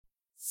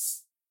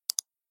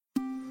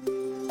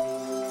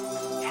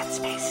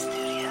Headspace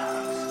Studios.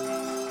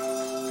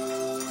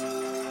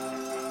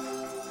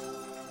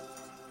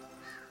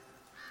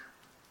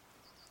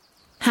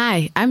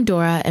 Hi, I'm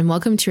Dora, and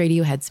welcome to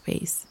Radio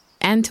Headspace,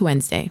 and to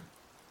Wednesday.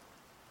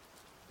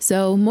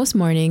 So, most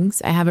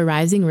mornings, I have a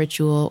rising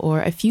ritual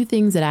or a few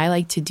things that I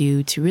like to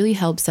do to really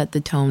help set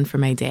the tone for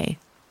my day.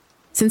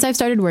 Since I've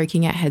started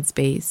working at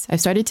Headspace,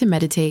 I've started to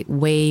meditate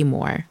way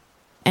more.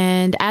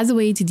 And as a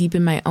way to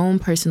deepen my own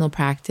personal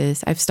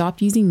practice, I've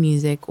stopped using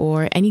music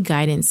or any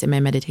guidance in my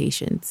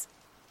meditations.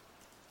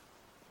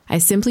 I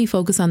simply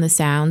focus on the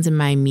sounds in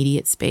my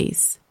immediate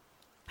space.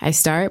 I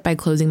start by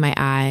closing my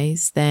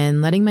eyes,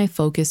 then letting my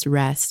focus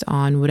rest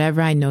on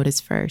whatever I notice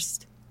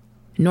first.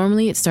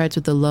 Normally, it starts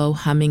with the low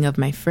humming of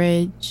my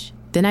fridge.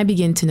 Then I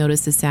begin to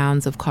notice the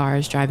sounds of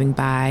cars driving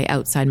by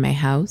outside my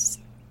house.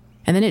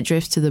 And then it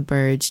drifts to the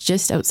birds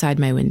just outside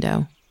my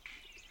window.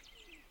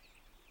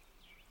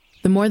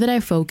 The more that I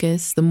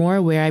focus, the more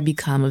aware I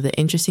become of the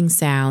interesting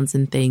sounds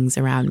and things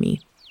around me.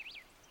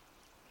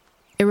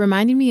 It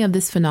reminded me of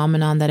this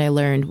phenomenon that I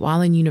learned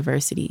while in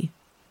university,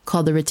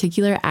 called the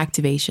reticular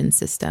activation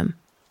system.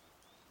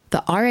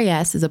 The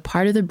RAS is a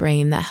part of the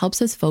brain that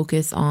helps us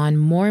focus on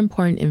more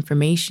important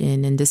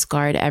information and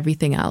discard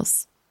everything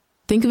else.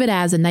 Think of it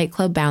as a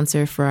nightclub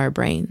bouncer for our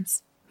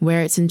brains,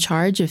 where it's in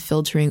charge of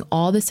filtering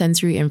all the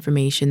sensory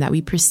information that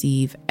we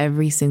perceive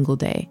every single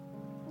day.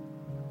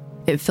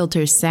 It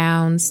filters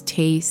sounds,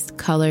 tastes,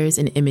 colors,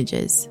 and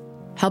images,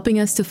 helping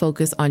us to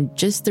focus on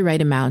just the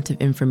right amount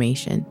of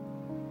information.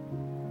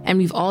 And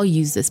we've all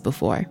used this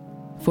before.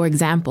 For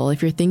example,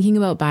 if you're thinking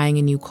about buying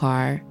a new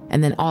car,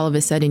 and then all of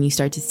a sudden you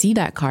start to see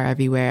that car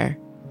everywhere,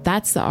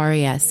 that's the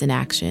RAS in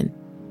action.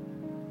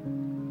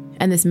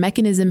 And this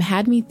mechanism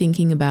had me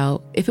thinking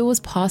about if it was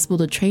possible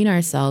to train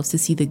ourselves to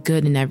see the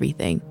good in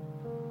everything.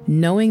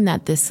 Knowing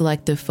that this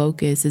selective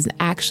focus is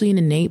actually an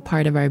innate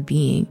part of our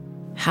being,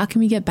 how can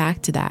we get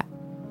back to that?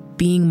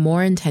 Being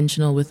more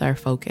intentional with our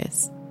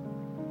focus.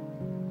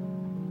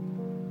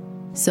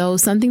 So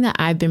something that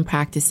I've been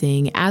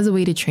practicing as a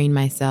way to train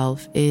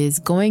myself is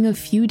going a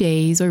few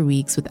days or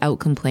weeks without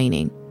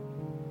complaining.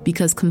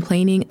 Because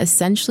complaining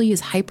essentially is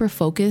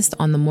hyper-focused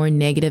on the more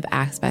negative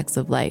aspects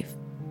of life.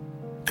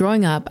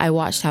 Growing up, I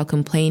watched how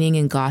complaining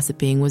and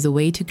gossiping was a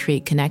way to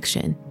create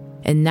connection.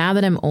 And now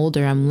that I'm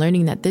older, I'm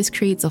learning that this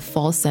creates a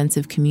false sense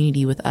of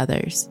community with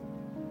others.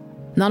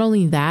 Not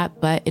only that,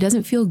 but it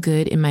doesn't feel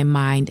good in my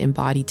mind and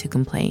body to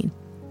complain.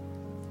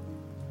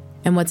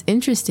 And what's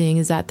interesting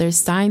is that there's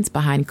science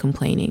behind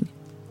complaining.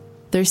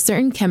 There's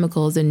certain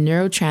chemicals and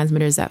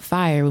neurotransmitters that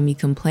fire when we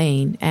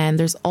complain, and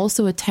there's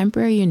also a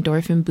temporary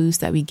endorphin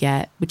boost that we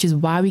get, which is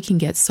why we can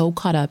get so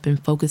caught up in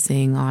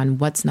focusing on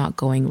what's not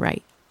going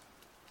right.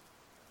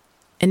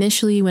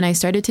 Initially, when I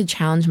started to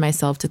challenge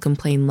myself to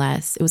complain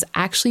less, it was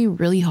actually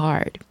really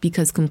hard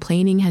because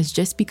complaining has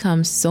just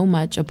become so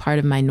much a part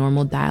of my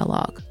normal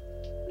dialogue.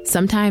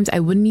 Sometimes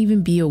I wouldn't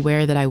even be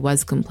aware that I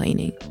was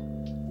complaining.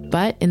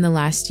 But in the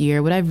last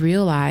year, what I've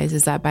realized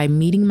is that by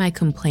meeting my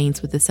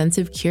complaints with a sense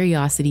of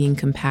curiosity and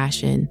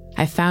compassion,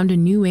 I found a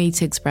new way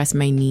to express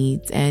my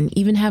needs and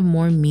even have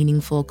more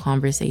meaningful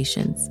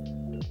conversations.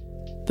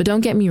 But don't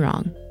get me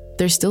wrong,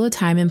 there's still a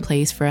time and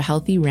place for a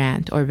healthy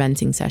rant or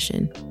venting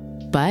session.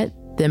 But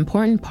the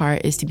important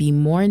part is to be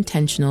more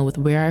intentional with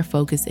where our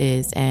focus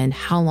is and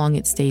how long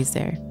it stays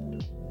there.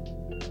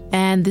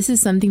 And this is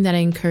something that I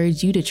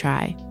encourage you to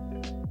try.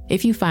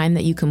 If you find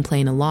that you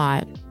complain a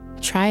lot,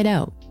 try it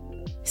out.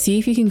 See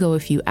if you can go a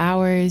few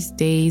hours,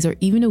 days, or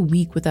even a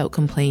week without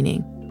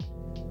complaining.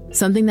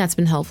 Something that's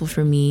been helpful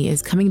for me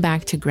is coming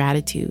back to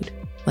gratitude.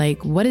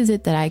 Like, what is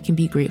it that I can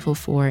be grateful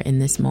for in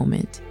this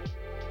moment?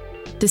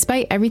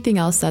 Despite everything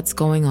else that's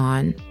going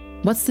on,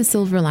 what's the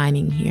silver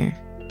lining here?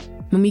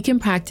 When we can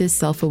practice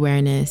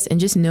self-awareness and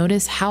just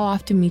notice how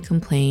often we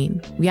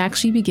complain, we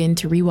actually begin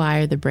to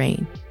rewire the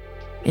brain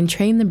and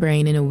train the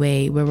brain in a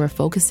way where we're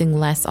focusing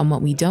less on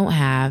what we don't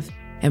have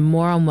and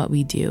more on what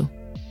we do.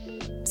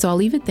 So I'll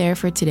leave it there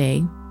for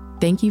today.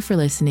 Thank you for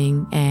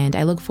listening, and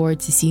I look forward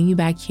to seeing you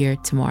back here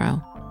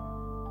tomorrow.